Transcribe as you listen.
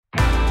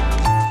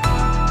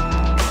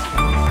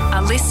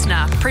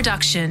listener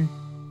production.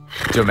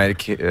 Do you want me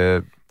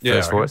to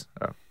first okay. voice?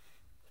 Oh.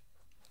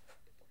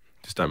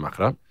 Just don't muck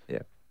it up. Yeah.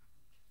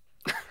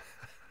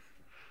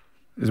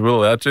 Is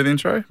Will allowed to do the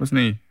intro? Wasn't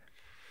he?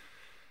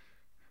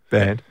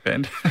 Band.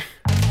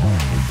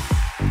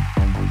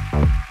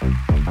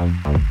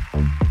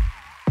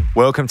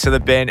 Welcome to the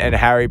Ben and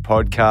Harry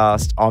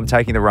podcast. I'm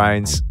taking the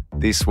reins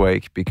this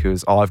week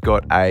because I've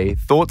got a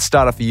thought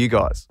starter for you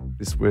guys.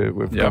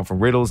 We've gone from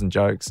riddles and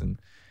jokes and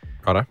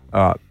Righto.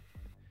 all right.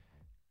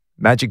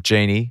 Magic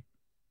Genie.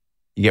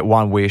 You get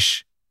one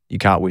wish. You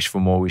can't wish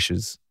for more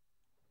wishes.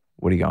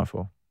 What are you going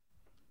for?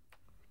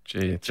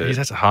 Jeez,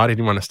 that's a hard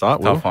one to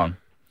start. Tough one.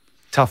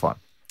 Tough one.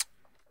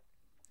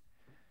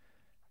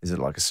 Is it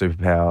like a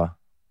superpower? Are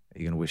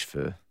you going to wish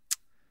for...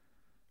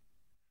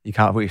 You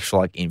can't wish for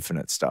like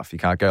infinite stuff. You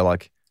can't go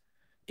like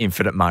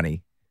infinite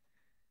money.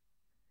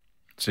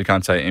 So you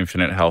can't say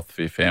infinite health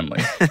for your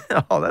family.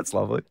 Oh, that's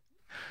lovely.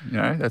 You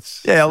know,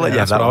 that's... Yeah, I'll let you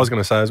have That's that what I one. was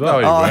going to say as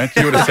well. No, you weren't.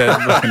 You would have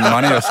said looking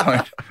money or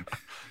something.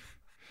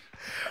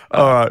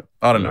 All right.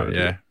 I don't know,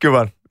 yeah. Good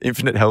one.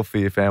 Infinite health for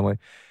your family.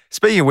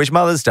 Speaking of which,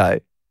 Mother's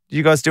Day. Did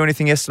you guys do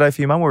anything yesterday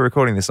for your mum? We're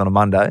recording this on a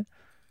Monday.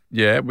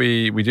 Yeah,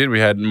 we did. We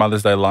had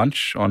Mother's Day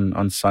lunch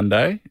on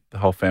Sunday. The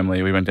whole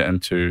family, we went down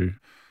to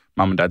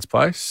Mum and Dad's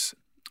place,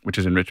 which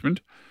is in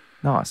Richmond.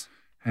 Nice.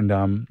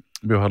 And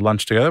we all had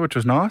lunch together, which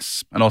was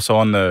nice. And also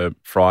on the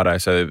Friday,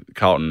 so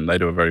Carlton, they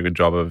do a very good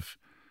job of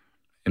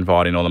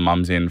inviting all the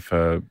mums in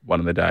for one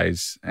of the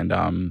days. And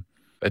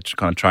they just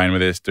kind of train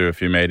with us, do a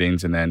few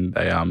meetings, and then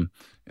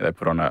they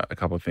put on a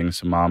couple of things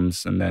for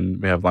mums, and then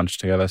we have lunch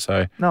together.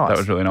 So Nice. that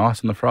was really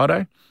nice on the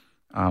Friday.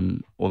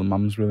 All the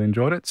mums really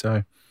enjoyed it.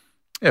 So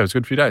yeah, it was a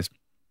good few days.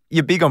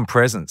 You're big on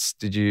presents.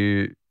 Did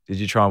you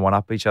try and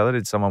one-up each other?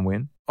 Did someone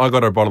win? I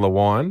got her a bottle of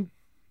wine,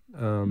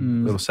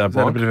 little Is that a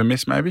Savon. bit of a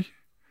miss maybe?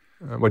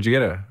 What'd you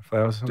get her?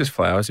 Flowers? or something? Just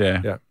flowers,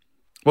 yeah. Yeah.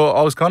 Well,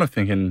 I was kind of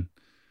thinking,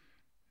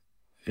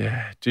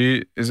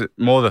 is it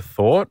more the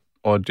thought,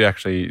 or do you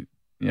actually,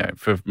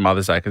 for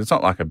Mother's Day, because it's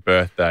not like a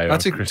birthday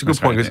That's or a good Christmas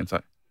point, or anything. It's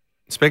like,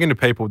 Speaking to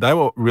people, they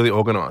were really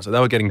organised. They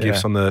were getting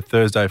gifts Yeah. on the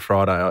Thursday,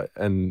 Friday,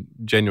 and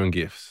genuine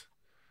gifts.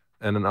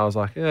 And then I was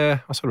like, yeah,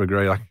 I sort of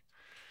agree. Like,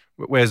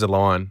 where's the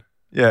line?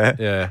 Yeah.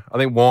 Yeah. I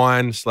think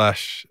wine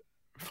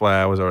 /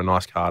 flowers or a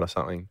nice card or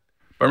something.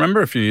 but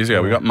remember a few years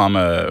ago, we got Mum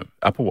a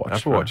Apple Watch.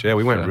 Apple Watch, yeah.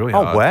 We went really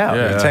Oh, hard. wow.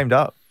 Yeah. You teamed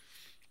up.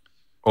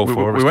 All We,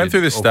 four of we us went did.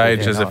 through this All four. stage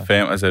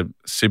Yeah, as a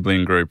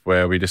sibling group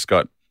where we just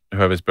got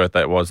whoever's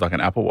birthday it was like an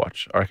Apple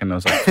Watch. I reckon there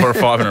was like 4 or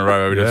 5 in a row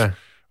where we Yeah. just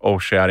all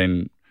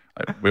shouting.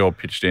 Like, we all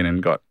pitched in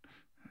and got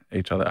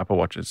each other Apple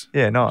Watches.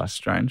 Yeah, It's nice.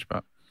 strange,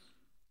 but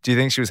Do you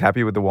think she was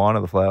happy with the wine or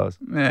the flowers?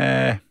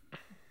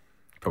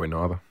 Probably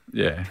neither.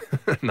 yeah.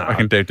 No. I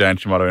reckon deep down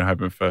she might have been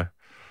hoping for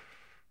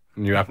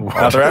New Apple Watch.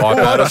 Another Apple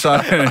iPad or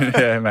something.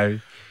 Yeah,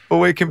 maybe. Well,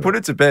 we can put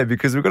it to bed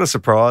because we've got a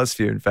surprise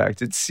for you, in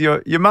fact. It's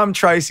your mum,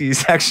 Tracey,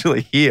 is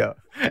actually here.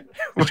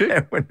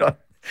 We're not...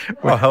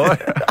 Oh, hello.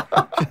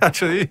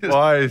 Actually,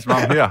 Why is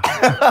Mum here?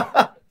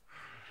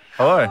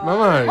 Hello.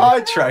 Mamo.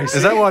 Hi, Tracey.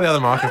 Is that why the other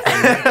microphone?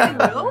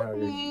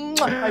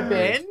 Hi,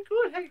 Ben.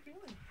 Good. How you feeling?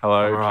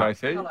 Hello, All right.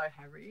 Tracy. Hello,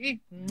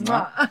 Harry.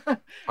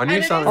 I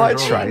knew something Hi,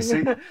 was wrong.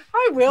 Tracy.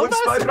 Hi, Will. We've Nice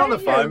spoken to on the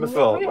meet phone you.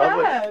 before. We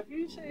Lovely. have.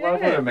 You should,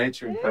 Lovely yeah. to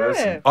meet you in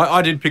person.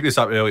 I did pick this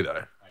up early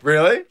though.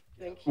 Really?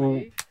 Thank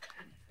you.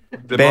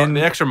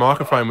 The extra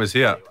microphone was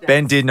here,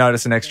 Ben did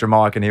notice an extra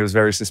mic and he was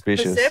very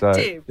suspicious.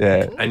 Perceptive. So,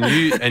 yeah. and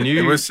you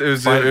It was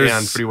played it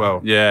down pretty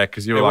well. Yeah,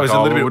 because you were It like, was a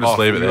little bit we'll just off.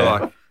 leave it You were there.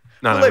 like,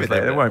 no, We'll leave it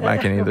there. It won't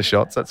make any of the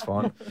shots. That's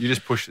fine. You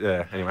just push.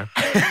 Yeah. Anyway,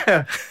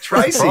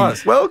 Tracy,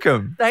 Surprise.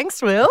 welcome.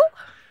 Thanks, Will.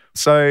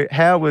 So,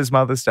 how was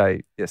Mother's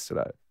Day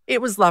yesterday?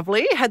 It was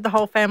lovely. Had the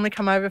whole family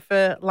come over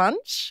for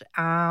lunch.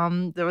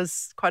 There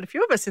was quite a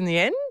few of us in the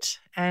end,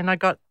 and I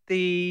got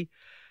the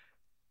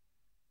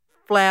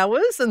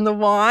flowers and the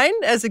wine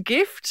as a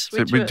gift. So,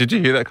 which were- did you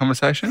hear that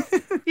conversation?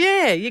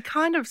 Yeah, you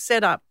kind of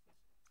set up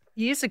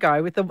years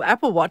ago with the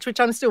Apple Watch, which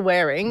I'm still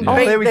wearing. Oh,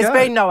 there we There's go.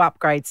 been no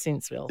upgrade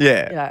since, Will.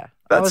 Yeah. Yeah.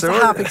 That's I was all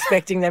right. half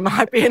expecting there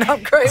might be an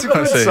upgrade. It's a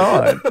good see.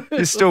 sign.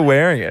 You're still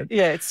wearing it.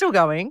 Yeah, it's still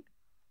going.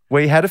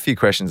 We had a few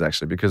questions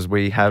actually because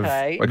we have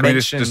Okay. Like, can we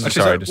just mentioned...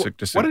 sorry, Actually,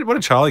 just what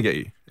did Charlie get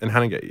you and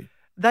Hannah get you?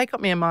 They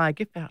got me a Maya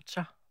gift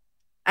voucher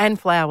and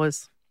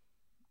flowers.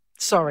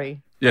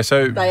 Sorry, yeah.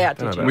 So they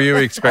outdid Don't know you. were you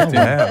expecting?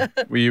 wow.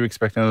 Were you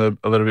expecting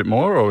a little bit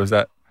more, or was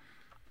that?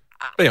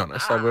 Be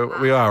honest. Like,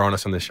 we are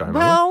honest on this show, man.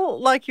 Well,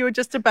 like you were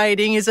just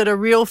debating, is it a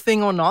real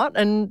thing or not?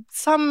 And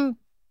some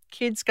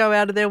kids go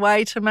out of their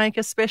way to make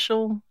a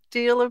special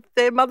deal of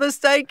their Mother's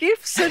Day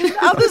gifts and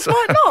others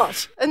might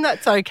not. And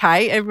that's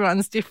okay.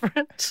 Everyone's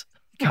different.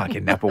 Can't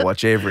get an Apple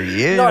Watch every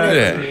year. Not you know?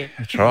 every Yeah, year.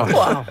 that's right.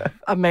 Well,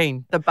 I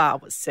mean, the bar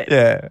was set.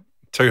 Yeah.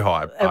 Too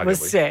high. It was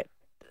arguably. set.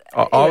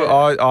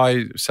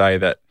 I say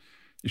that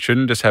you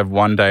shouldn't just have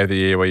one day of the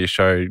year where you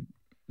show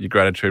your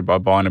gratitude by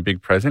buying a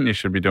big present. You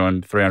should be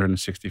doing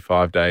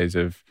 365 days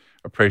of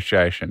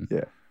appreciation.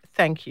 Yeah.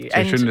 Thank you. So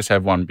you shouldn't just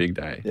have one big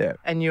day. Yeah.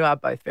 And you are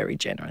both very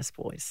generous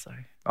boys. So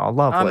Oh,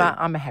 lovely.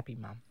 I'm a happy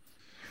mum.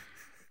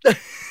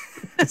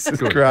 This is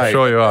Good. great. I'm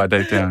sure you are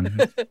deep down.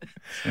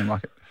 Seem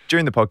like it.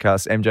 during the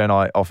podcast, MJ and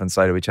I often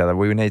say to each other,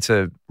 we need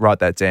to write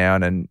that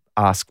down and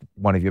ask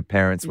one of your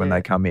parents when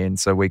they come in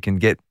so we can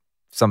get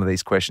some of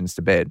these questions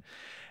to bed.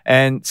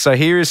 And so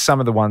here is some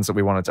of the ones that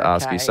we wanted to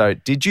ask you. So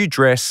did you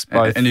dress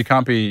both? And you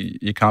can't be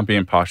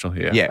impartial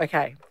here. Yeah.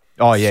 Okay.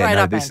 Oh, yeah. Straight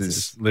No, up this answers.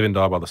 is... Live and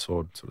die by the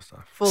sword sort of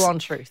stuff. Full on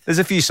truth. There's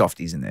a few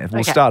softies in there. We'll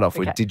Okay, start off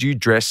with, okay. did you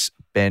dress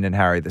Ben and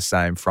Harry the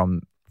same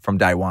from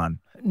day one?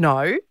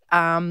 No.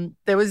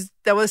 There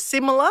was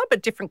similar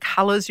but different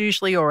colours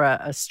usually, or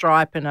a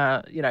stripe and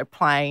a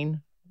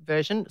plain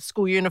version.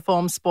 School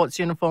uniforms, sports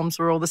uniforms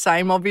were all the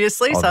same,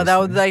 obviously. So they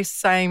were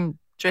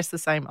dressed the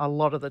same a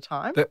lot of the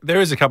time. There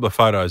is a couple of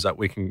photos that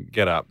we can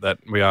get up that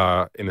we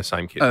are in the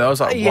same kit. No, that was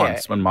like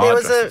once when my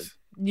dresses.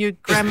 Your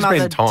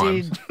grandmother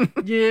times.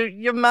 did.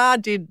 Your ma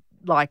did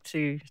like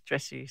to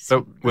dress you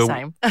the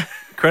same.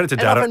 Credit to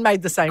and Dad. often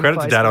made the same. Credit to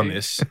clothes Dad for on you.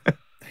 this.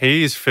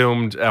 He's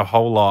filmed our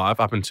whole life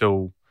up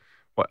until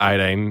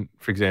 18,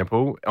 for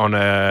example, on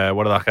a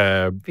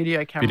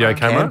Video camera.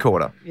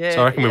 Camcorder. Yeah,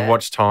 So I reckon yeah. we've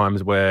watched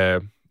times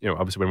where,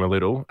 obviously when we're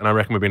little, and I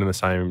reckon we've been in the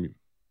same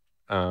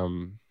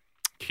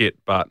kit,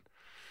 but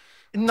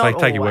Not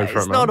take your word for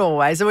it, Mum. Not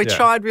always. And we Yeah.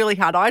 tried really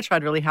hard. I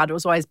tried really hard. It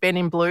was always Ben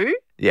in blue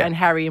Yeah. and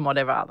Harry in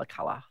whatever other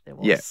colour there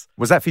was. Yeah.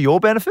 Was that for your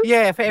benefit?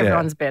 Yeah, for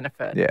everyone's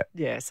benefit. Yeah.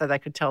 Yeah, so they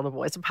could tell the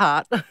boys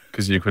apart.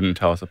 Because you couldn't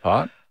tell us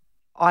apart.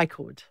 I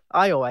could.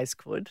 I always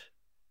could.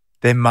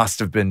 There must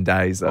have been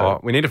days, though. oh,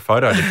 we need a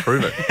photo to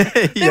prove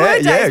it. There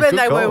were days when good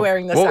they were call.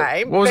 wearing the What-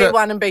 same. what was B1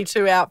 that? and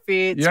B2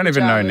 outfits. You don't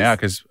even know pyjamas. now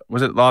because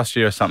was it last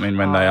year or something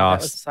when they That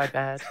was asked, so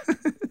bad.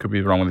 could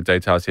be wrong with the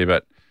details here,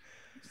 but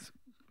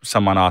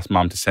someone asked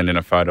Mum to send in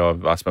a photo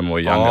of us when we were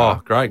younger.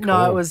 Oh, great call.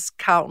 No, it was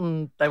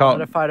Carlton. They Carlton,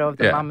 wanted a photo of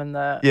the yeah. mum and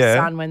the Yeah.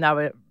 son when they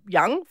were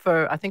young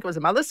for, I think it was a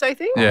Mother's Day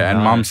thing. Yeah, and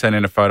no. Mum sent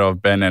in a photo of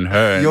Ben and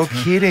her. You're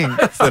kidding.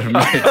 instead of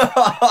me.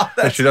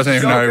 But she doesn't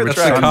even know which That's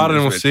the son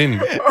cardinal is which.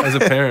 sin as a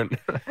parent.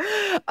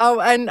 Oh,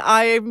 and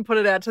I even put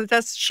it out to the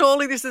test.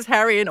 Surely this is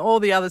Harry and all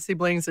the other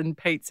siblings. And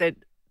Pete said,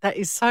 that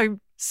is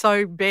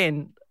so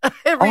Ben.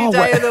 Every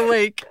day of the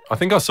week. I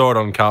think I saw it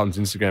on Carlton's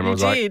Instagram. I You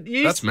was did.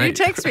 like, that's me. You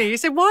text me. You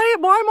said, why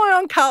am I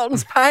on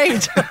Carlton's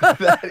page?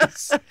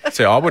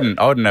 See, I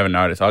would never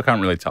notice. I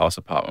can't really tell us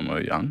apart when we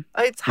were young.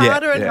 It's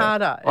harder and yeah.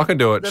 harder. I can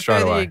do it The straight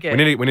further away. you get.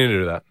 We need to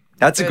do that.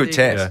 That's a good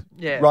Further you test.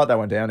 get. Yeah. Write that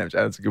one down, MJ.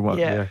 That's a good one.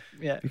 Yeah.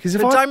 Because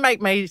But don't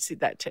make me sit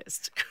that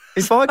test.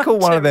 if I call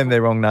one of them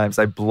their wrong names,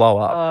 they blow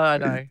Oh, up. I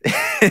know.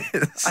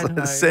 It's I like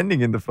know.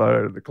 sending in the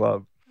photo to the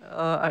club.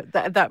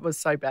 That was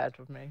so bad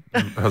of me.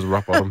 That was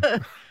rock bottom.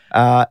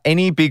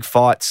 Any big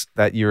fights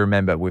that you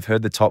remember? We've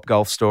heard the Top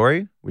Golf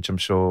story, which I'm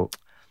sure.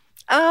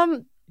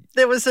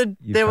 There was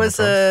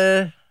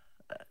a.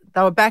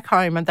 They were back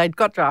home and they'd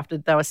got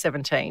drafted. They were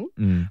 17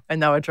 when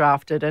they were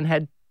drafted and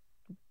had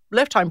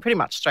left home pretty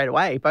much straight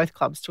away. Both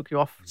clubs took you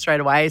off straight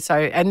away. So,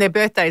 and their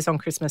birthday's on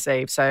Christmas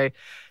Eve. So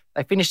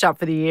they finished up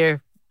for the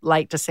year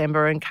late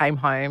December and came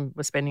home,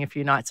 were spending a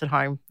few nights at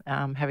home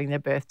having their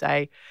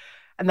birthday.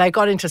 And they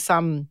got into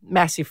some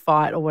massive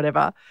fight or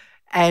whatever.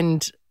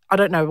 And I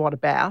don't know what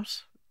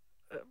about.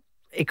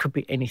 It could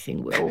be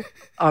anything, Will.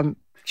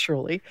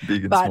 Surely.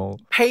 Big and But small.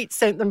 Pete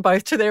sent them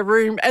both to their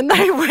room and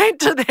they went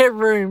to their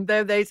room.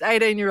 They're these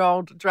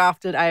 18-year-old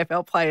drafted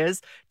AFL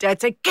players. Dad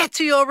said, get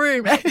to your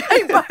room. And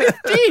they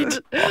both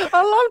did.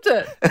 I loved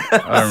it.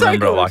 I don't So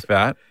remember it good. like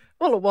that.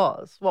 Well, it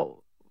was.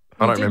 Well,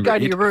 I you don't did remember go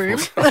to it. your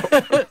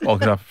room. Well,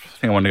 because I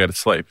think I wanted to go to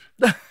sleep.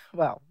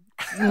 Well,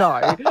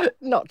 no,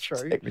 not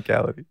true.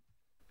 Technicality.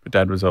 But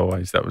that was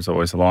always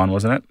the line,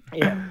 wasn't it?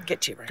 Yeah,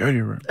 get to your room. Go to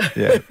your room.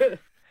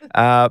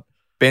 Yeah.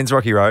 Ben's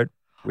Rocky Road.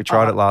 We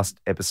tried it last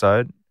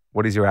episode.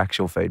 What is your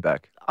actual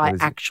feedback? I What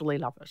is it? actually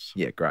love it.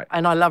 Yeah, great.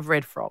 And I love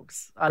red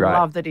frogs. I Great.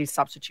 love that he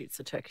substitutes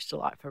the Turkish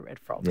delight for red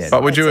frogs. Yeah.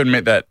 But would you That's it.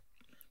 admit that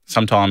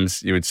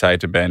sometimes you would say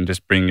to Ben,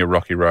 just bring your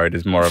Rocky Road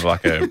as more of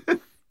like a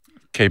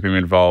keep him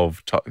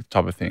involved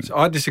type of thing? So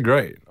I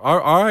disagree.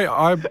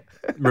 I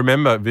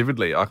remember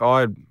vividly, like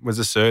I was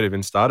assertive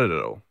and started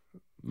it all.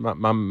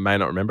 Mum may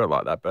not remember it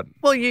like that, but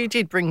Well, you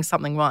did bring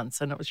something once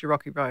and it was your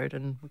Rocky Road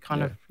and we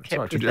kind of that's kept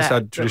right. with That's that. how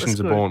That was traditions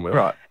are good. born, Will.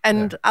 Right.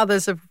 And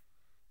others have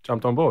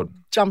Jumped on board.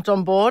 jumped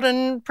on board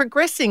and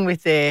progressing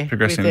with their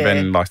Progressing, with their,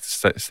 Ben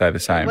likes to stay the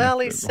same. Well,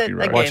 with he the said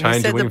Rocky Road. Why again, change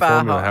he the said the winning bar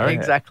formula, high. Harry?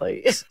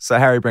 Exactly. So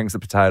Harry brings the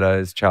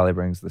potatoes, Charlie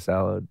brings the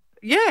salad.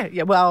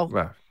 Yeah. Well,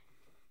 Well,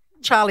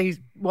 Charlie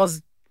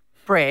was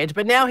bread,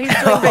 but now he's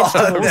doing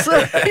vegetables.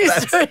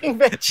 He's doing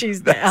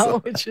veggies now,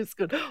 which is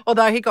good.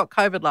 Although he got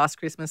COVID last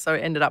Christmas, so it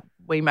ended up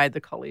we made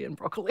the collie and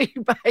broccoli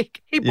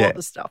bake. He bought Yeah.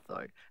 the stuff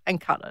though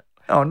and cut it.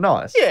 Oh,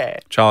 nice. Yeah.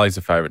 Charlie's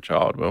a favourite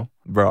child, Will.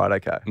 Right,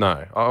 okay.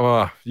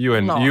 no. You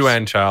Not.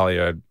 and Charlie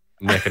are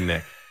neck and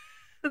neck.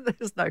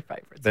 There's no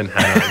favourites. Then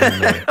Hannah.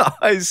 Then me.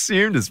 I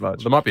assumed as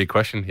much. There might be a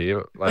question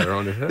here later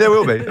on. Isn't There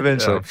will be,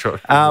 eventually. Yeah,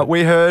 I'm sure.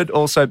 We heard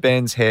also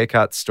Ben's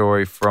haircut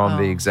story from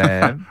the Oh.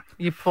 exam.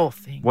 You poor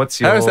thing. What's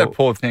your... How is that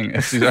poor thing?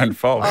 It's his own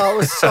fault. Oh, it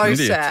was so An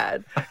idiot.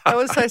 sad. It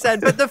was so sad.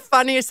 But the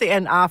funniest thing,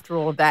 and after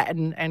all of that,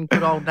 and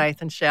good old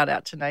Nathan, shout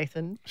out to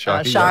Nathan.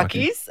 Sharky.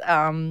 Sharky's,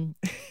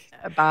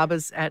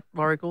 barbers at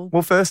Warrigal.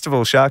 Well, first of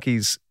all,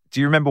 Sharky's Do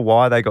you remember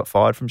why they got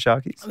fired from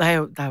Sharkies? They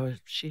were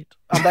shit.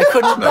 They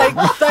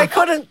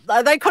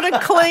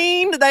couldn't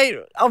clean.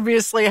 They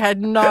obviously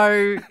had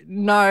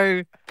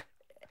no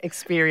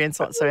experience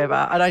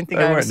whatsoever. I don't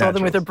think I ever saw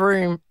them with a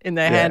broom in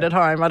their hand at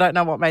home. I don't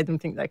know what made them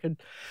think they could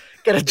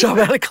get a job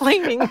out of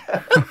cleaning.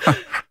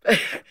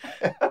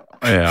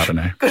 I don't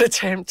know. Good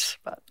attempt,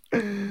 but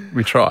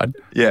We tried.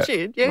 Yeah.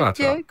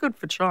 Good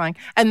for trying.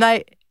 And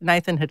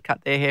Nathan had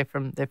cut their hair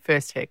from their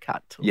first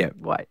haircut to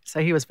white,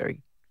 so he was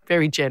very,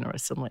 very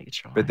generous and let you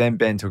try. But then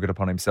Ben took it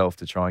upon himself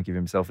to try and give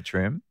himself a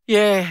trim.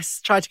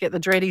 Yes, tried to get the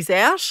dreadies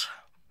out.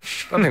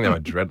 I don't think they were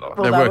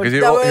dreadlocks. They were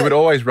because he would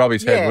always rub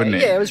his head, wouldn't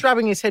he? Yeah, it was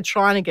rubbing his head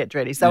trying to get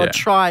dreadies. They would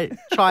try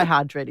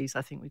hard dreadies,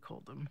 I think we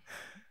called them,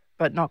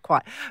 but not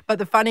quite. But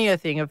the funnier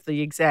thing of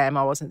the exam,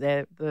 I wasn't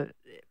there,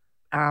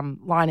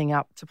 lining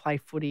up to play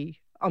footy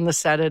on the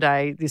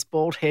Saturday, this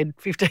bald head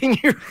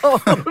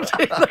 15-year-old in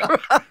the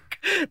ruck.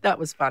 That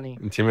was funny.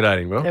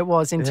 Intimidating, Will. It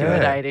was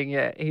intimidating,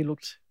 yeah. He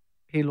looked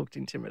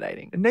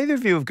intimidating. And neither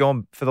of you have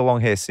gone for the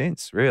long hair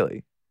since,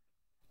 really.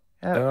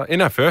 In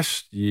our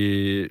first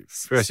year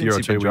or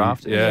two,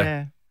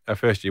 drafted. Our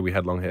first year we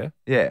had long hair.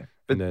 Yeah.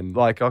 But then,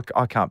 I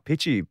can't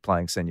picture you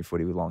playing senior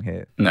footy with long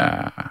hair.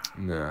 Nah.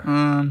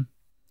 I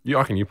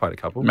reckon you played a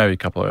couple. Maybe a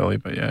couple early,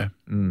 but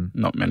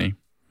not many.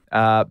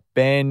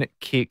 Ben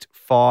kicked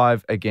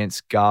 5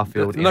 against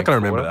Garfield. I'm not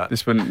going to remember that.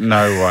 This one,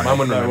 no way. Mum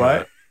wouldn't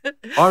remember that.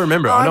 I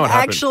remember it. I know what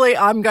happened. Actually,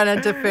 I'm going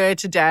to defer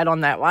to Dad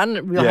on that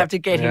one. We'll have to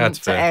get him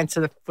to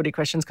answer the footy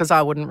questions because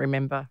I wouldn't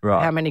remember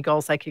how many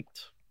goals they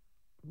kicked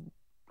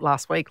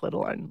last week, let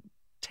alone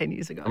 10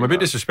 years ago. I'm a bit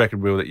disrespected,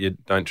 Will, that you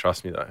don't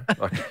trust me, though.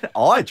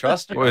 I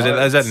trust you. Is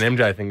that an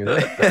MJ thing, is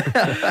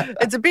it?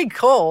 It's a big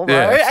call, though.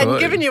 And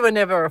given you were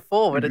never a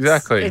forward,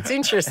 it's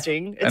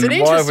interesting. It's an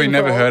interesting why have we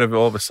never call. heard of it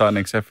all of a sudden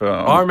except for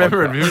I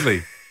remember it vividly.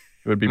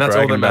 It would be that's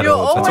all that matters.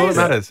 That's all that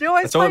matters. You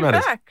always that's all that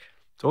matters. back.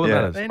 That's all that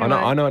matters. Anyway,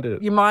 I know I did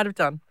it. You might have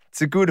done.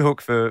 It's a good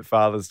hook for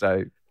Father's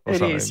Day.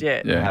 It is,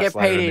 yeah. Get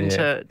Pete in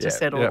to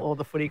settle all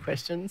the footy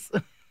questions.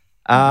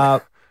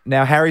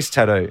 Now, Harry's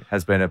tattoo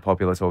has been a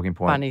popular talking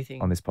point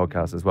on this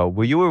podcast as well.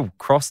 Were you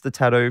across the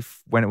tattoo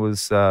when it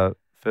was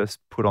first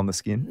put on the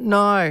skin?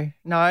 No.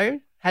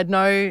 Had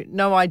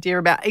no idea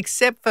about,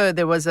 except for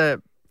there was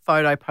a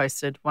photo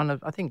posted,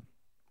 I think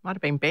might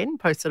have been Ben,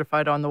 posted a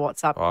photo on the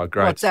WhatsApp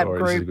great WhatsApp story.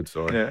 group This is a good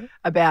story.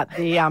 about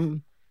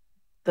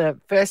the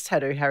first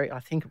tattoo, Harry,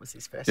 I think it was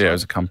his first one. it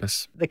was a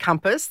compass. The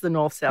compass, the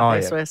north, south,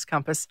 east, west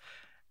compass.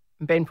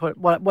 Ben put,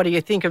 what do you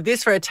think of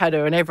this for a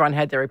tattoo? And everyone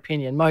had their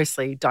opinion.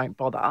 Mostly, don't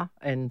bother.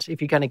 And if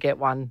you're going to get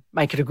one,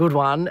 make it a good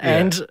one. Yeah.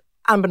 And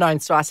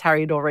unbeknownst to us, Harry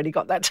had already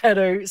got that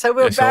tattoo. So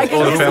we were bagging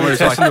all the family was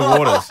testing the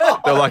waters.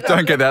 They're like,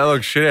 don't get that. That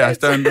looks shit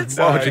ass.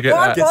 Why would you get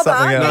that? Get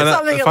something else. Get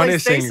something at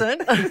least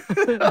decent.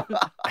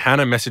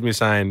 Hannah messaged me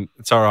saying,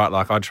 it's all right,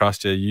 like, I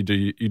trust you. You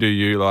do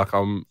you. Like,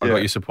 I got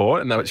your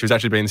support. And she was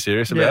actually being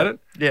serious about it.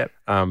 Yeah.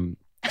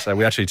 So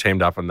we actually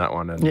teamed up on that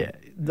one. And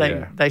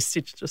they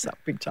stitched us up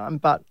big time.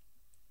 But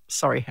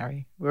sorry,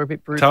 Harry, we're a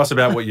bit brutal. Tell us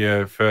about what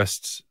your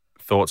first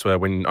thoughts were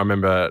when I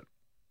remember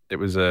it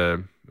was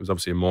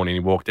obviously a morning.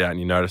 You walked out and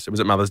you noticed it. Was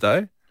it Mother's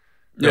Day?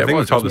 Yeah, I think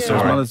we told the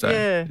story. Mother's Day.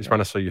 Yeah. Just run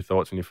us through your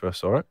thoughts when you first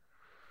saw it.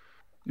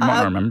 You might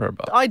not remember it,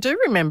 but I do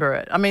remember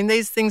it. I mean,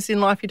 these things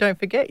in life you don't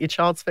forget. Your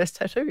child's first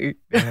tattoo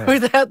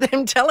without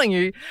them telling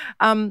you.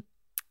 I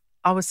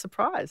was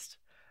surprised.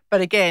 But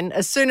again,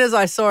 as soon as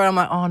I saw it, I'm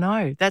like, oh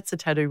no, that's a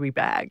tattoo we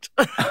bagged.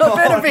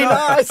 Better be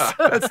nice.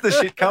 That's the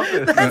shit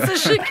compass. That's the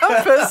shit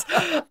compass.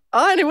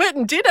 I only went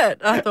and did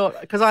it. I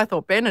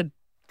thought Ben had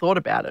thought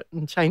about it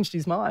and changed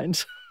his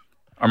mind.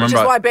 Which is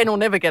why Ben will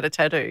never get a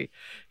tattoo.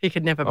 He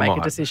could never make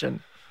a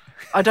decision.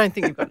 I don't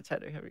think you've got a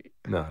tattoo, have you?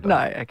 No. No,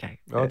 okay.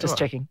 Just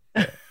checking.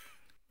 But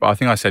I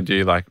think I said to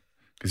you, like,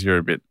 because you're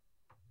a bit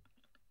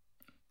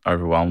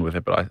overwhelmed with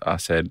it, but I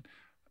said,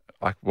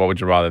 like, what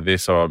would you rather,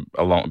 this or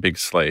a big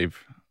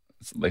sleeve?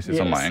 At least it's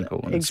on my ankle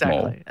and it's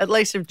small. At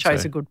least you've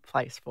chose a good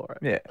place for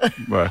it. Yeah.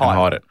 Where I can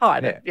hide it.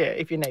 Hide it,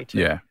 if you need to.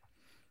 Yeah.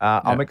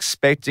 I'm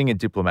expecting a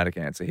diplomatic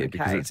answer here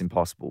because it's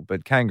impossible.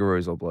 But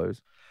kangaroos or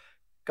blues?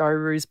 Go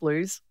Roos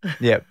Blues.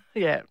 Yep.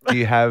 Yeah. Do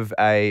you have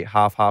a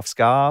half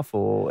scarf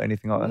or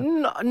anything like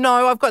that?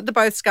 No, I've got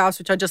both scarves,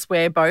 which I just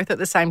wear both at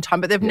the same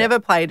time, but they've never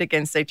played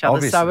against each other.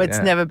 Obviously, so it's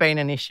never been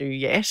an issue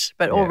yet,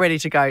 but all ready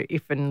to go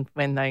if and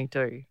when they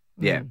do.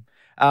 Yeah.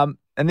 And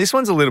this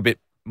one's a little bit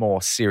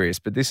more serious,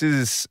 but this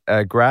is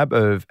a grab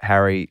of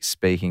Harry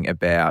speaking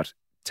about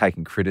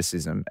taking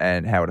criticism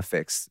and how it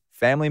affects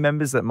family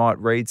members that might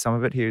read some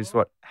of it. Here's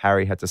what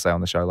Harry had to say on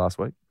the show last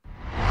week.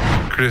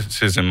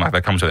 Criticism, like,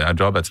 that comes with our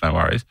job, that's no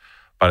worries.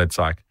 But it's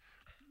like,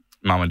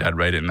 mum and dad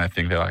read it and they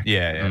think they're like,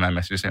 and they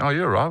message you saying, oh,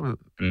 you're right.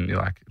 And you're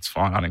like, it's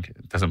fine, I don't care.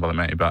 It doesn't bother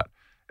me. But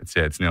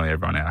it's nearly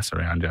everyone else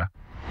around you.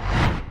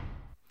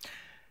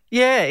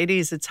 Yeah, it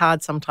is. It's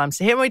hard sometimes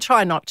to hear. We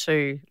try not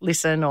to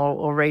listen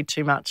or read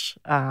too much,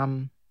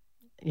 from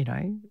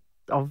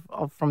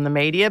the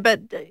media,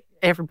 but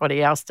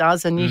everybody else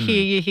does. And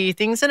you hear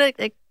things, and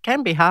it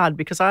can be hard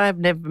because I have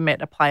never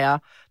met a player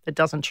that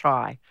doesn't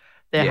try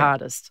their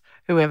hardest,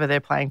 whoever they're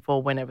playing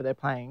for, whenever they're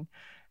playing.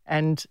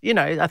 And,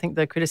 I think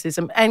the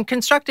criticism and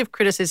constructive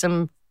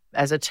criticism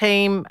as a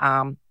team,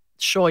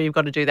 sure, you've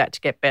got to do that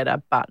to get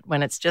better. But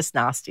when it's just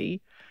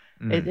nasty,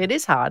 it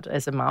is hard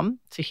as a mum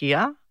to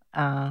hear.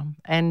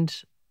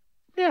 And,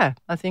 yeah,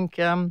 I think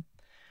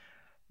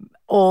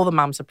all the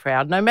mums are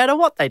proud, no matter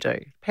what they do.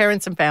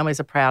 Parents and families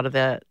are proud of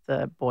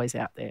the boys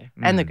out there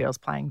and the girls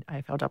playing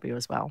AFLW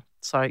as well.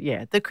 So,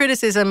 yeah, the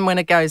criticism when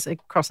it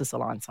crosses the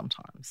line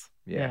sometimes.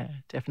 Yeah,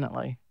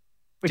 definitely.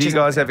 Do you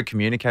guys ever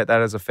communicate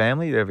that as a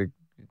family?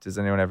 Does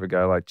anyone ever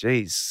go like,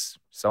 geez,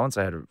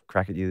 so-and-so had a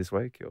crack at you this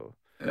week? Or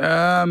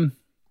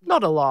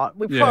Not a lot.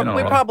 We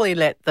probably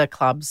let the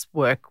clubs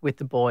work with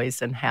the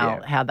boys and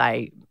how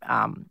they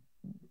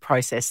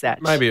process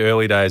that. Maybe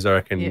early days, I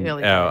reckon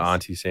our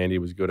Auntie Sandy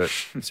was good at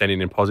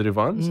sending in positive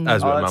ones,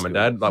 as were Mum and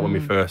Dad, like when we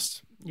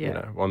first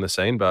were on the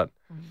scene. But,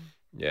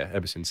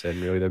 ever since then,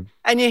 really.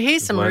 And you hear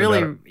some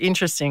really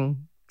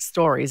interesting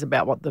stories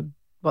about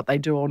what they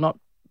do or not,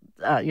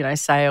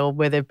 say or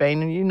where they've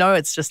been, and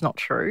it's just not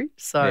true.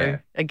 So,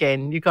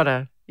 again, you've got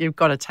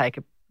to take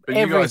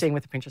everything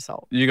with a pinch of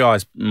salt. You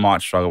guys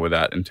might struggle with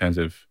that in terms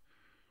of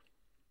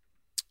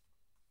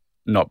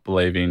not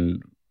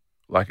believing.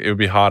 Like, it would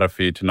be harder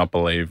for you to not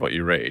believe what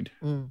you read.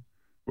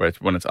 Whereas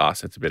when it's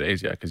us, it's a bit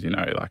easier because,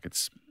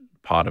 it's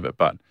part of it.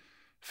 But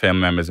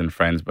family members and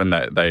friends, when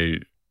they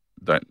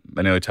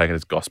nearly take it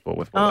as gospel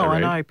with what they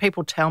read. I know.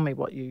 People tell me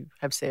what you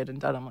have said and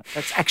done. I'm like,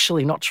 that's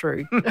actually not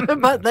true.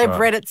 But they've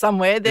read it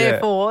somewhere,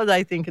 therefore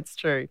they think it's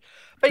true.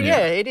 But,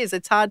 it is.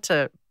 It's hard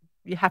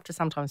you have to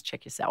sometimes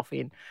check yourself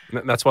in.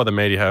 That's why the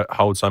media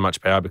holds so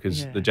much power,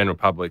 because the general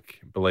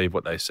public believe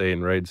what they see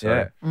and read.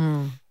 So,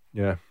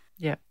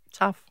 yeah,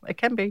 tough. It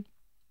can be.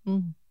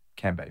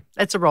 Can be.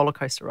 It's a roller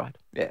coaster ride.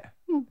 Yeah.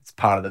 It's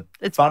part of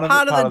the part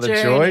of the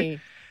joy.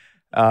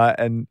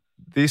 And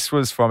this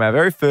was from our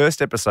very first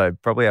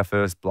episode, probably our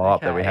first blow up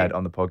that we had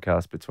on the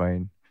podcast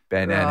between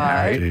Ben and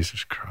Harry.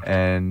 Jesus Christ.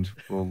 And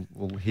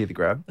we'll hear the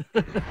grab.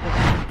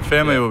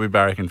 Family will be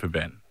barracking for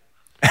Ben.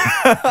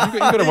 You've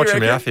got to watch your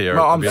mouth here.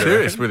 No, I'm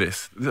serious with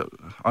this.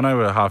 I know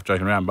we're half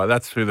joking around, but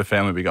that's who the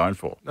family will be going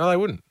for. No, they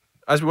wouldn't.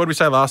 What did we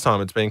say last time?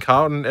 It's been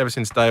Carlton ever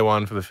since day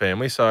one for the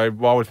family. So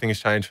why would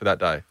things change for that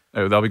day?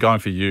 No, they'll be going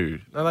for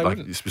you. No, they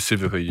wouldn't.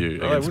 Specifically you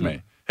against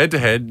me. Head to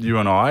head, you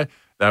and I,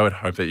 they would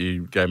hope that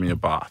you gave me a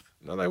bath.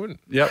 No, they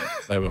wouldn't. Yep,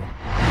 they will.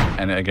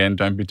 And again,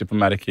 don't be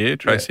diplomatic here,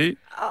 Tracey.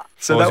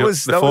 So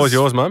the floor's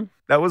yours, Mum.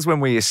 That was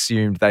when we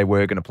assumed they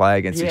were going to play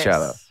against each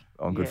other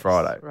on Good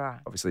Friday. Right.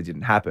 Obviously, it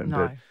didn't happen.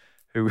 No.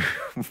 But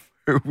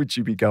who would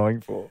you be going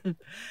for?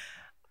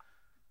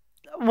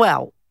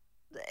 Well,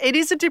 it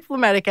is a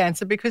diplomatic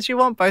answer because you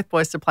want both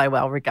boys to play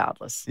well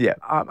regardless. Yeah.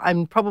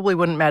 And probably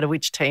wouldn't matter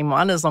which team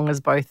won as long as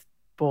both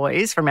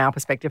boys, from our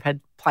perspective, had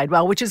played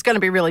well, which is going to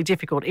be really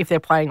difficult if they're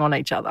playing on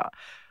each other.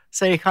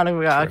 So you kind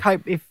of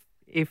hope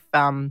if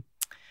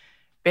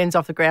Ben's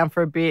off the ground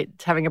for a bit,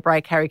 having a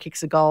break, Harry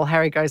kicks a goal,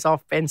 Harry goes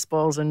off, Ben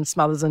spoils and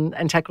smothers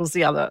and tackles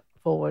the other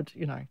forward.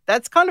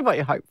 That's kind of what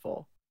you hope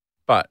for.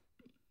 But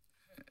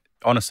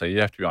honestly,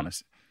 you have to be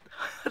honest.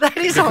 That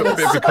is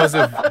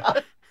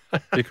honest.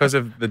 Because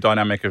of the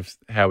dynamic of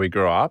how we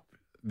grew up,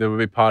 there would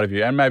be part of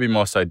you, and maybe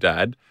more so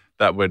Dad,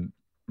 that would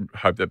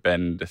hope that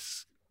Ben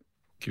just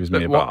gives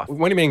me a bath.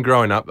 What do you mean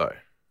growing up, though?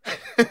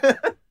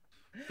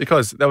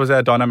 Because that was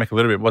our dynamic a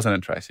little bit, wasn't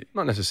it, Tracey?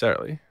 Not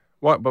necessarily.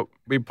 What? But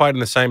we played in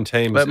the same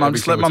team. Let Mum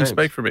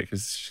speak for a bit.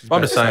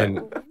 I'm just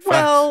saying.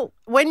 Well,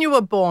 when you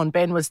were born,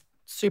 Ben was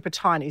super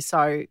tiny.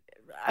 So,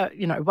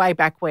 way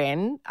back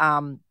when,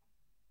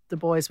 the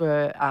boys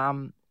were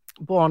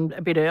born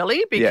a bit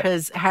early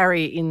because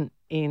Harry in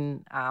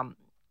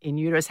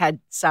uterus had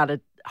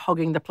started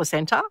hogging the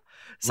placenta.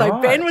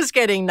 So Ben was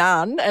getting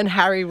none and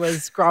Harry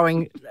was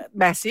growing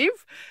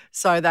massive.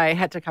 So they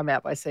had to come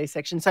out by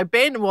C-section. So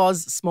Ben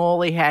was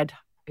small. He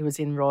was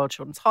in Royal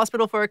Children's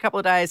Hospital for a couple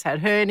of days, had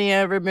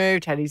hernia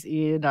removed, had his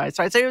ear, nose.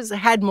 So he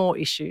had more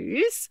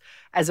issues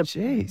as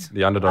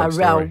the underdog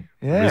story.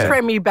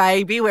 Preemie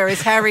baby,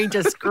 whereas Harry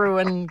just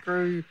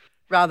grew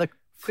rather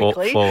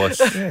quickly. Flawless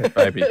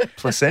baby.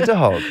 Placenta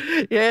hog.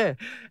 Yeah.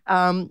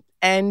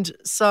 And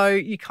so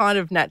you kind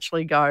of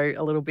naturally go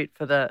a little bit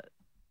for the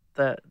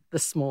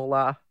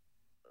smaller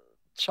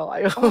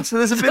child. Oh, so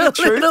there's a bit of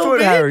truth to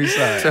what Harry's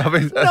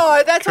saying.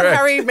 No, that's what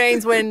Harry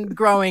means when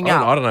growing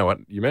up. I don't know what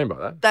you mean by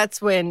that. That's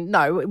when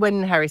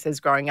Harry says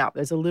growing up,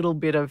 there's a little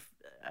bit of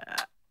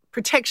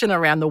protection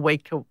around the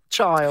weaker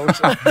child,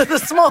 the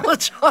smaller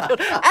child.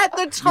 At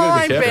the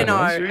time, Benno.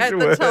 At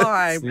the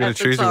time. You're going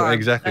to choose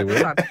exactly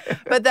when.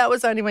 But that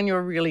was only when you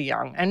were really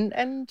young.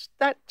 And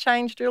that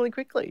changed really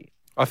quickly.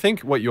 I think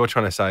what you're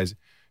trying to say is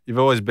you've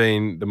always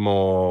been the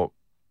more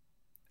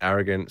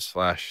arrogant /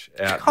 out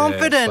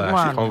confident there,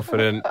 one.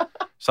 Confident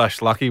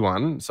 / lucky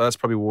one. So that's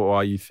probably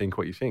why you think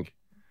what you think.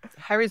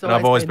 Harry's and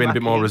I've always been a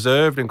bit more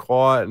reserved and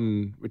quiet,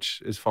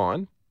 which is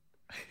fine.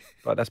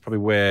 But that's probably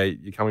where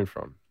you're coming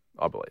from,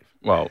 I believe.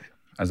 Well,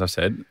 as I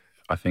said,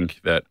 I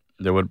think that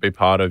there would be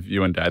part of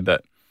you and Dad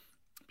that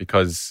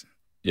because,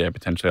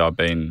 potentially I've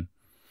been,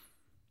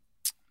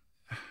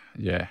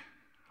 I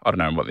don't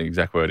know what the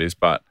exact word is,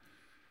 but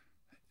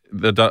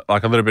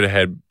like a little bit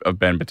ahead of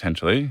Ben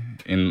potentially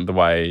in the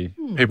way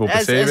people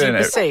perceive it.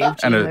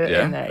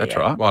 That's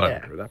right. Well, I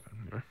don't agree with that.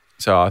 But,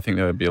 So I think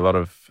there'd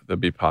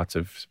be parts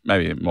of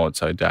maybe more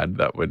so Dad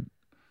that would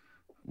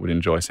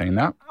enjoy seeing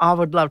that. I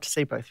would love to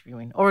see both of you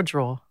win, or a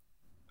draw.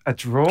 A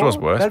draw? Draw's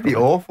worse. That'd be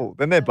awful.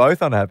 Then they're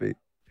both unhappy.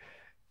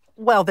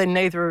 Well, then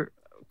neither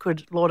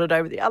could lord it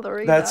over the other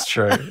either. That's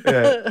true.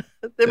 Yeah.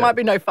 There might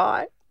be no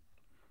fight.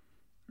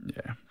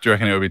 Yeah. Do you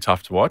reckon it would be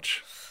tough to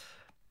watch?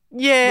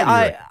 Yeah,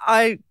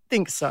 I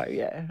think so,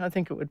 yeah. I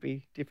think it would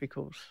be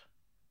difficult.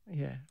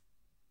 Yeah.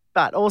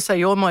 But also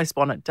you almost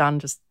want it done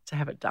just to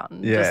have it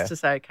done. Yeah. Just to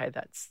say, okay,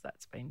 that's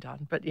been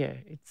done. But yeah,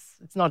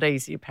 it's not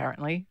easy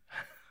apparently.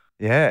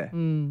 Yeah.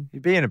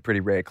 You'd be in a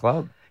pretty rare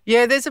club.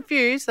 Yeah, there's a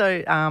few.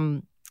 So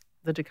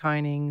the De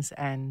Konings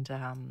and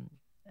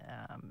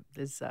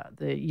there's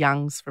the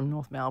Youngs from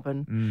North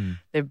Melbourne.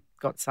 They've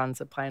got sons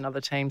that play in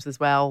other teams as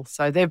well.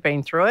 So they've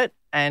been through it.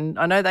 And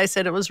I know they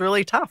said it was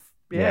really tough.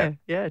 Yeah,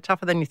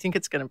 tougher than you think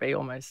it's going to be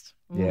almost.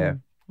 Yeah.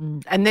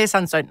 And their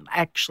sons don't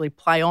actually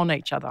play on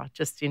each other,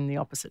 just in the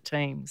opposite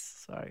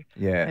teams. So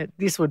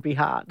this would be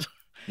hard.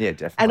 Yeah,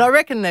 definitely. And I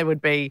reckon there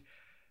would be,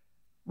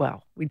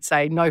 well, we'd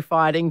say no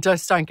fighting,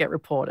 just don't get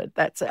reported.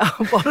 That's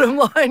our bottom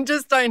line.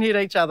 Just don't hit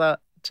each other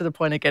to the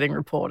point of getting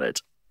reported.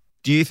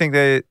 Do you think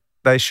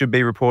they should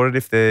be reported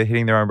if they're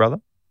hitting their own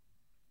brother?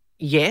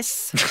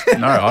 Yes.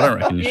 No, I don't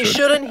reckon you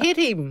shouldn't hit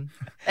him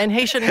and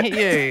he shouldn't hit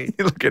you.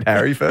 You look at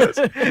Harry first.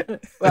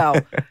 Well,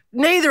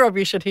 neither of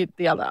you should hit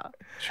the other.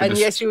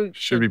 You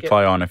should be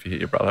play on if you hit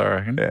your brother, I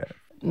reckon. Yeah.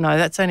 No,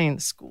 that's only in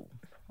school,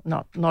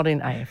 not in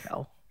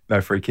AFL.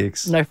 No free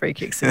kicks. No free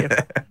kicks here.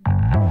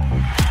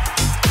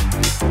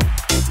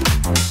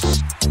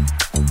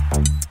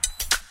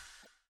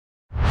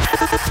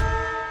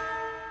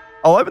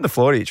 I'll open the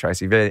floor to you,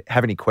 Tracey. If you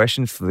have any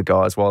questions for the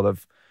guys while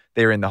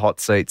they're in the hot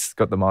seats,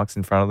 got the mics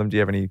in front of them, do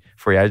you have any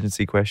free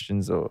agency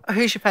questions? Or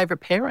who's your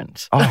favourite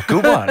parent? Oh,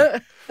 good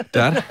one.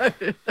 Dad?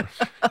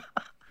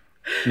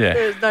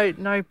 Yeah. There's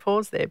no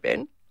pause there,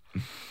 Ben.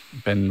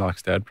 Ben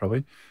likes Dad,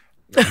 probably.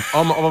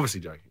 I'm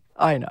obviously joking.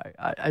 I know.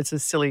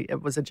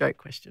 It was a joke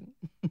question.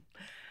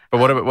 But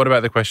what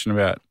about the question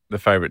about the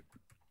favourite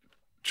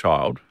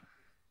child?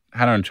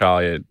 Hannah and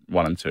Charlie are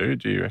 1 and 2,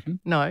 do you reckon?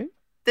 No.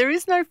 There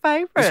is no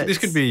favourite. This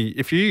could be,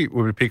 if you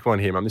were to pick one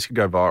here, Mum, this could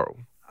go viral.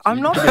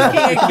 I'm not picking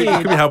a kid. You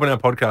could be helping our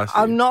podcast.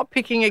 I'm not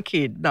picking a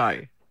kid,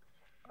 no.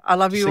 I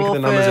love you all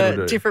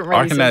for different reasons.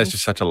 I reckon that is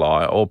just such a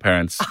lie. All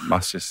parents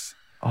must just...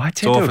 I tend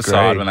to agree. It's all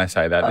facade when they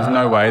say that. There's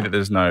no way that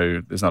there's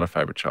not a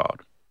favourite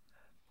child.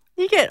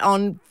 You get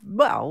on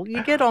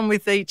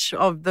with each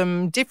of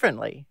them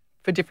differently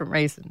for different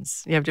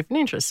reasons. You have different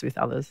interests with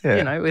others,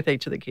 with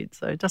each of the kids.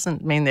 So it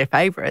doesn't mean they're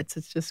favourites.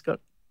 It's just got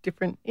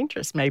different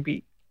interests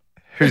maybe.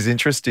 Whose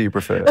interest do you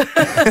prefer?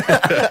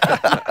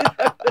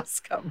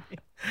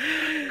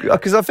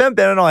 Because I found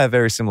Ben and I have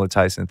very similar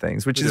tastes in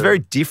things, which is very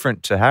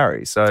different to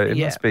Harry. So it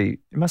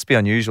must be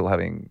unusual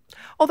having.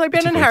 Although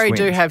Ben and Harry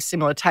do have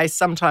similar tastes,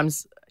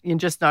 sometimes you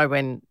just know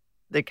when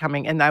they're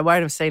coming and they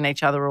won't have seen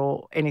each other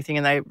or anything,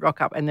 and they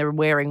rock up and they're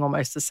wearing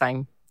almost the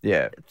same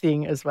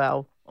thing as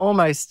well.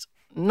 Almost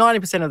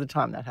 90% of the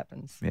time that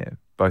happens. Yeah,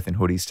 both in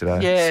hoodies today.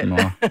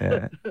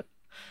 Yeah.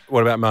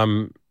 What about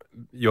Mum?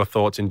 Your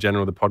thoughts in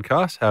general of the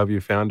podcast? How have you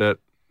found it?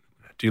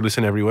 Do you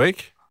listen every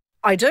week?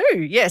 I do,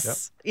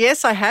 yes. Yep.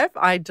 Yes, I have.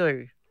 I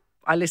do.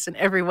 I listen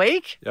every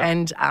week. Yep.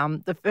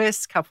 And the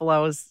first couple it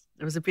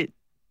was a bit,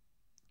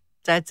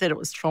 Dad said it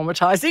was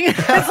traumatising.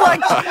 It's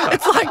like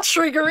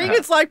triggering.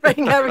 It's like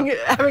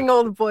having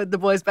all the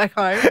boys back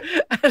home.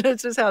 And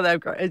it's just how they've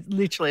grown. It's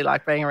literally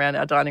like being around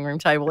our dining room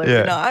table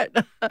every night.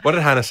 What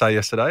did Hannah say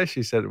yesterday?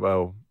 She said,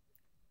 well,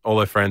 all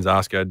her friends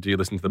ask her, do you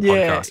listen to the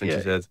podcast? And she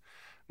says,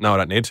 no, I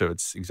don't need to.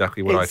 It's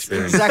exactly what I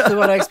experience. Exactly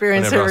what I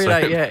experience every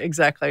day. Yeah,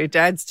 exactly.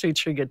 Dad's too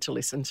triggered to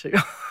listen to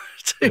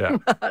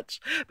too much.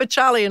 But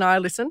Charlie and I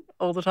listen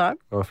all the time.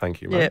 Oh,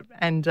 thank you, mate. Yeah,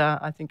 and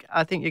I think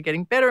you're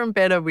getting better and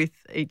better with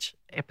each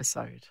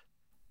episode.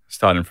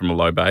 Starting from a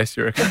low base,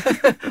 you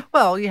reckon?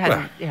 Well, you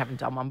haven't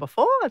done one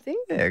before, I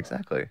think. Yeah,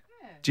 exactly.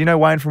 Do you know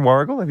Wayne from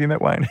Warrigal? Have you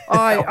met Wayne?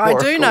 I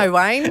do know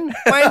Wayne.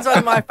 Wayne's one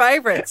of my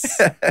favourites.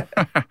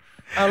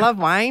 I love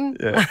Wayne.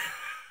 Yeah.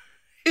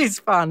 He's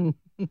fun.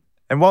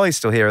 And while he's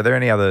still here, are there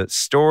any other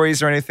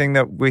stories or anything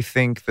that we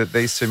think that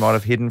these two might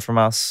have hidden from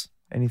us?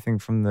 Anything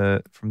from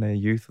their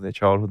youth or their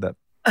childhood that?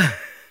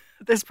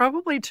 There's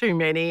probably too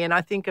many, and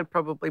I think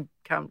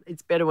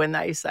it's better when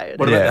they say it.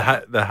 What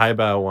about the hay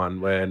bale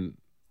one when?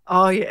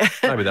 Oh yeah,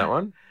 maybe that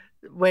one.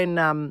 When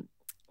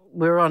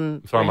we were on.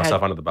 I'm throwing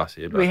myself under the bus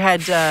here. But. We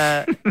had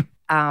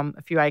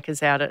a few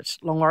acres out at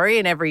Longwarry,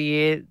 and every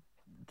year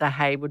the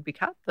hay would be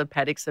cut, the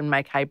paddocks, and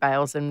make hay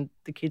bales, and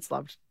the kids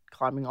loved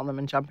climbing on them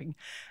and jumping.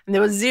 And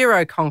there was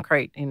zero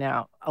concrete in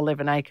our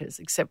 11 acres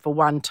except for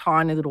one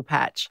tiny little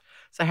patch.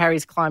 So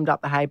Harry's climbed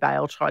up the hay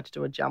bale, tried to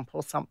do a jump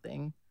or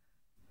something,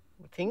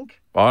 I think.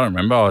 Well, I don't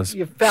remember. I was 3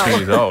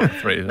 years old.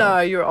 3 years No,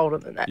 old. you're older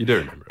than that. You do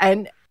remember.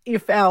 And you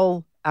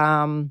fell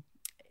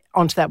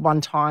onto that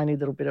one tiny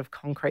little bit of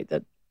concrete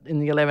that in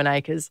the 11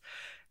 acres.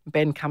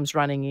 Ben comes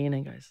running in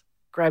and goes,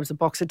 grabs a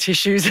box of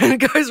tissues and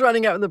goes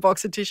running out with the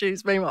box of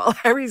tissues. Meanwhile,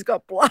 Harry's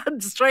got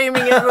blood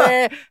streaming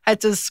everywhere.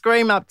 Had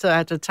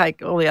to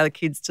take all the other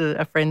kids to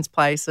a friend's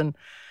place and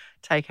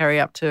take Harry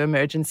up to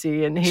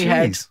emergency, and he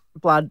had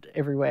blood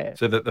everywhere.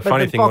 So the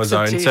funny thing was,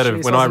 though,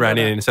 when I ran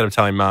in, instead of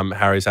telling Mum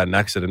Harry's had an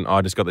accident,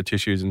 I just got the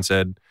tissues and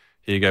said,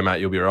 "Here you go,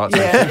 mate, you'll be right."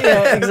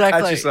 Yeah,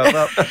 exactly. Catch yourself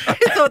up.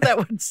 He thought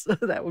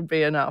that would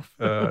be enough.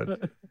 I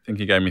think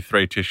he gave me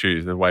 3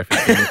 tissues, the wafer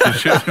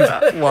tissues.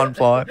 One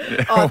ply.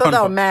 Yeah, I thought they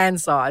were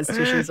man-sized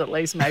tissues at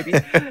least, maybe.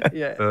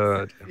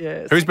 Yeah.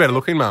 Who's better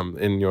looking, Mum,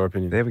 in your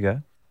opinion? There we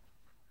go.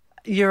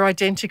 You're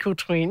identical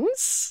twins,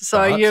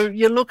 so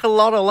you look a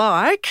lot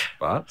alike.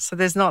 But so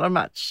there's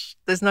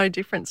no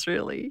difference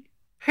really.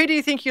 Who do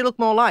you think you look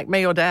more like,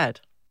 me or Dad?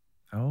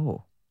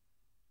 Oh.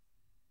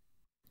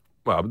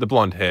 Well, the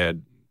blonde hair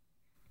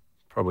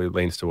probably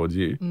leans towards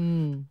you.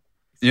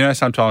 You know,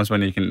 sometimes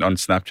when you can on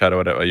Snapchat or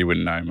whatever, you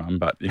wouldn't know, Mum,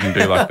 but you can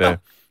do like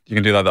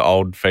the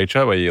old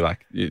feature where you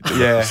like it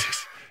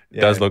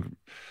does look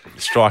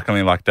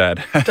strikingly like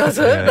Dad. Does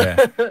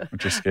it? Yeah,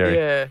 which is scary.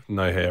 Yeah.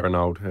 No hair and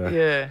old.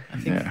 Yeah. I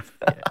think,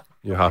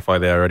 You're halfway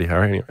there already,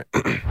 Harry.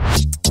 Anyway.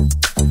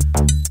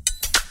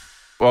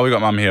 While we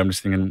got Mum here, I'm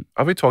just thinking,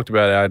 have we talked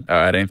about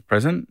our 18th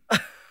present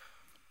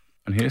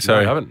on here? So No,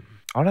 I haven't.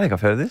 I don't think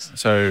I've heard this.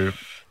 So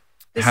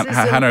this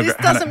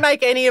doesn't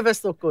make any of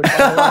us look good, by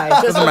the way.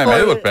 It doesn't make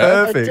me look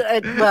bad.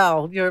 Perfect.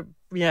 Well, you're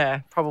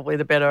probably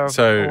the better of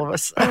all of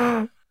us.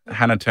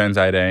 Hannah turns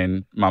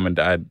 18. Mum and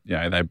Dad,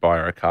 they buy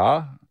her a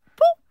car.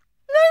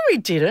 No, we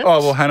didn't. Oh,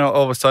 well, Hannah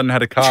all of a sudden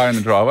had a car in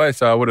the driveway,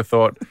 so I would have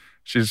thought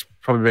she's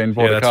probably been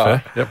bought a car.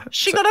 Fair. Yep.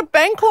 She got a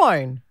bank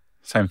loan.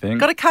 Same thing.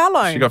 Got a car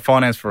loan. She got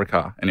finance for a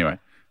car. Anyway,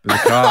 there's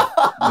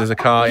a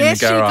car in the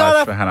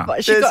garage for Hannah.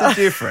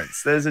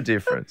 There's a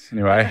difference.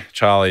 Anyway,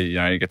 Charlie,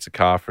 he gets a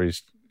car for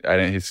his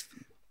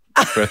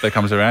birthday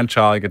comes around.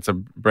 Charlie gets a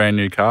brand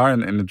new car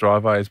in the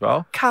driveway as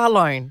well. Car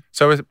loan.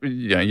 So,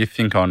 you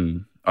think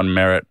on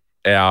merit,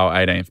 our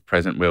 18th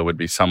present will would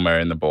be somewhere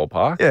in the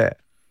ballpark. Yeah.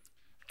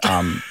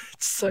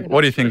 What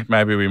do you think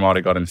maybe we might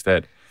have got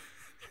instead?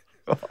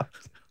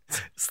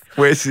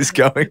 Where's this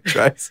going,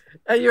 Trace?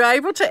 Are you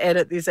able to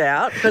edit this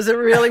out? Because it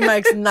really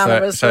makes none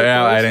of us So look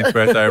our good. 18th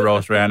birthday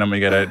rolls around and we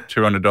get a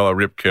 $200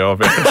 rip curl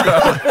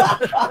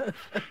voucher.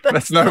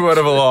 That's no word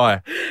of a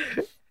lie.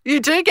 You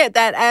do get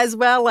that, as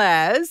well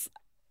as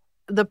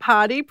the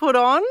party put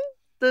on,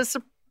 the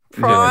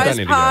surprise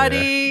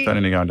party. Don't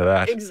need to go into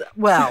that.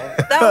 Well,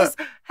 that was,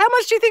 how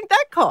much do you think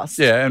that cost?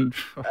 Yeah, and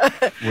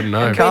Wouldn't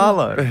know.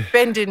 Carlo.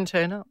 Ben didn't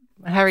turn up.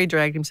 Harry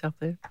dragged himself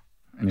there.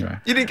 anyway.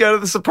 You didn't go to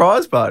the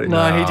surprise party? No,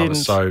 he I didn't.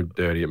 was so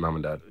dirty at Mum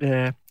and Dad.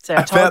 Yeah. So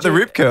About the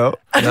rip curl?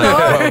 No,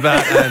 well,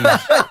 that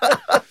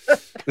and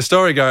the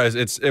story goes,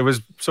 it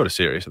was sort of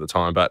serious at the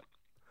time, but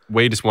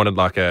we just wanted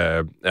like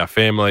our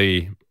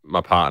family,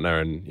 my partner,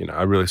 and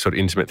a really sort of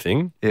intimate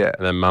thing. Yeah.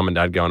 And then Mum and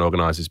Dad go and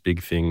organise this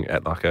big thing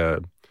at like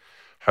a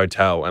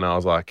hotel, and I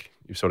was like,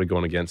 you've sort of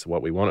gone against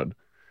what we wanted.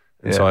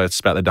 And so I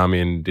spat the dummy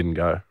and didn't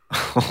go.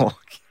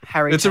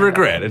 Harry. It's a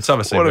regret. It's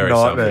obviously What a very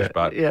nightmare. selfish,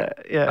 but yeah.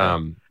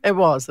 It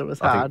was I think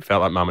hard. it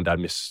felt like Mum and Dad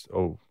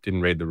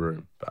didn't read the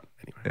room. But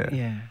anyway.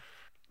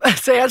 Yeah.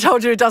 See, I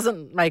told you it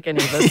doesn't make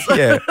any of us.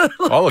 Yeah.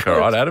 I look all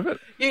right out of it.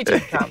 You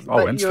did come, I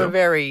but went you were still.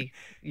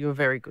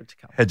 very good to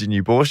come. Had your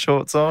new boar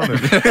shorts on.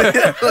 And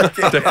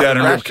Decked out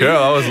in rip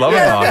curl. I was loving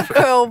life.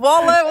 Pearl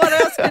wallet. What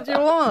else could you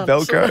want?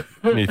 Velcro.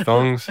 New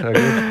thongs. how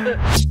good.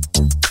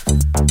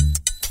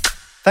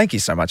 Thank you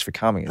so much for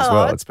coming as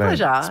well. It's a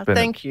pleasure. It's been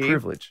Thank a you.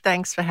 privilege.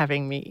 Thanks for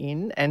having me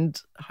in, and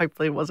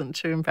hopefully it wasn't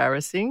too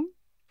embarrassing.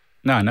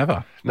 No,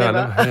 never. No,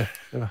 Never.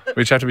 never.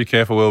 We just have to be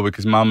careful, Will,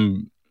 because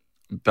Mum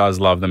does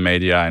love the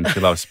media and she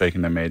loves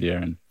speaking to media.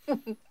 And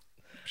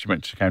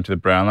she came to the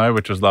Brownlow,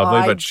 which was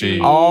lovely, but she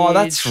did. Oh,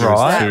 that's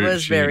right. That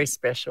was She- very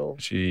special.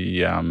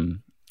 she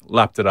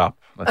lapped it up,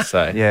 let's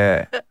say.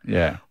 Yeah.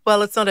 Yeah.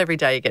 Well, it's not every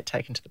day you get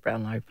taken to the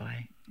Brownlow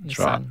by your That's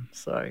right. son.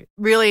 So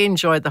really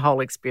enjoyed the whole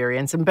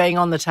experience, and being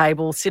on the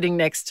table, sitting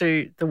next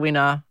to the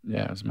winner.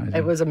 Yeah, it was amazing.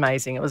 It was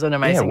amazing. It was an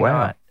amazing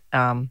wow.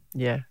 night.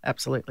 Yeah,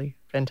 absolutely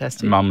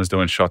fantastic. Mum was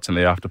doing shots in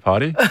the after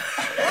party,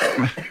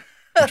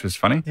 which was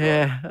funny.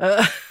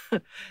 Yeah,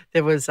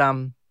 there was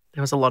a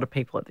lot of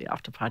people at the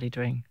after party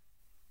doing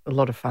a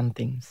lot of fun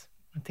things,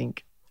 I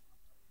think.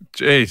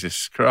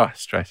 Jesus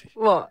Christ, Tracey.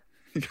 What?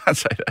 You can't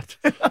say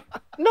that.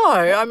 No,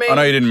 I mean, I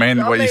know you didn't mean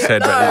what you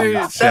said, but it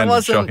that sounded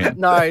wasn't. shocking.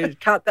 No,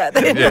 cut that.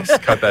 Then. Yes,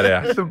 cut that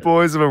out. The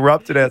boys have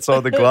erupted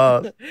outside the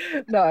glass.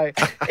 No,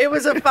 it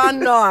was a fun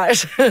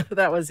night.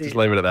 That was it. Just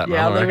leave it at that,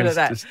 Yeah, Mum. I'll I leave it reckon. at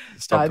that. Just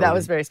stop No, that talking.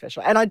 was very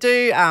special. And I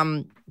do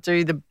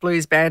the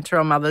blues banter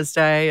on Mother's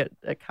Day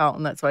at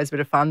Carlton. That's always a bit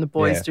of fun. The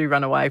boys Yeah. do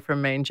run away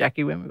from me and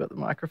Jackie when we've got the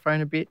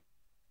microphone a bit.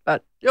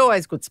 But you're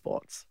always good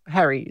sports.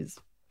 Harry is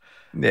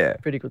Yeah.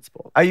 pretty good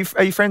sport. Are you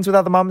friends with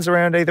other mums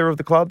around either of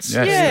the clubs?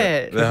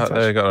 Yes. Yeah.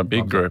 They've got a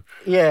big group.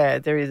 Yeah,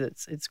 there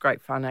is. It's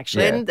great fun,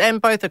 actually. Yeah.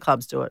 And both the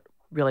clubs do it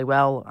really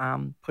well,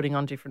 putting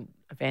on different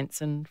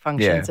events and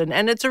functions. Yeah.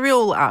 And it's a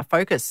real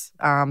focus.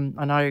 I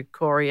know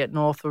Corey at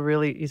North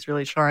is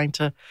really trying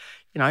to,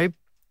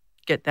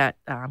 get that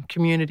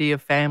community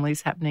of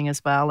families happening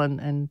as well.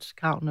 And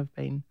Carlton have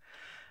been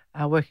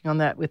working on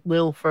that with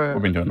Lil for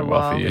We've been doing a it well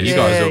while. for years. You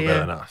guys do it better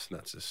than us. And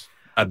that's just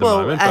at the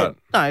moment.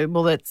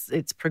 But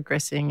it's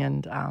progressing,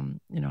 and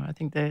I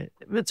think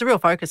it's a real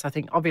focus. I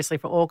think obviously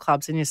for all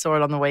clubs, and you saw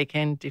it on the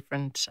weekend,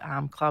 different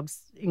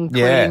clubs,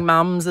 including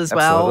mums as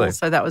absolutely. well.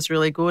 So that was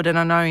really good. And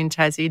I know in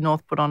Tassie,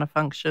 North put on a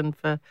function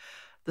for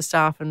the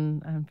staff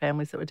and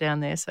families that were down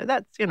there. So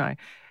that's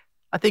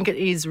I think it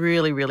is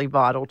really, really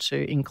vital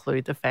to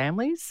include the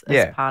families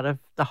as part of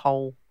the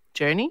whole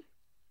journey.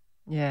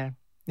 Yeah.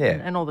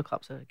 Yeah. And all the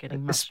clubs are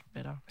getting much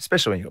better.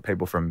 Especially when you've got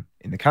people from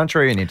in the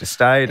country and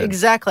interstate.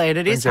 Exactly. And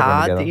it is brings everyone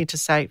hard, together. the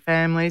interstate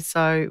families.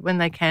 So when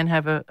they can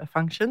have a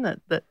function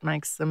that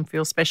makes them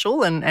feel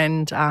special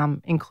and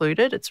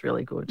included, it's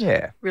really good.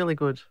 Yeah. Really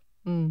good.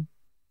 Mm.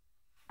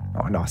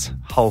 Oh, nice.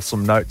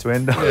 Wholesome note to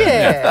end on.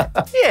 Yeah.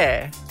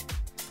 Yeah.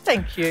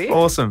 Thank you.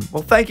 Awesome.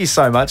 Well, thank you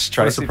so much,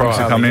 Tracey. surprise.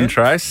 Thanks for coming in,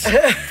 Trace.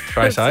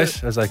 Trace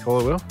Ace, as they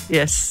call it, Will.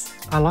 Yes.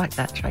 I like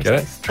that, Tracey. Get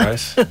it?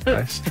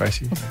 Trace,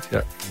 Tracy.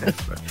 Yeah.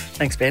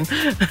 Thanks, Ben.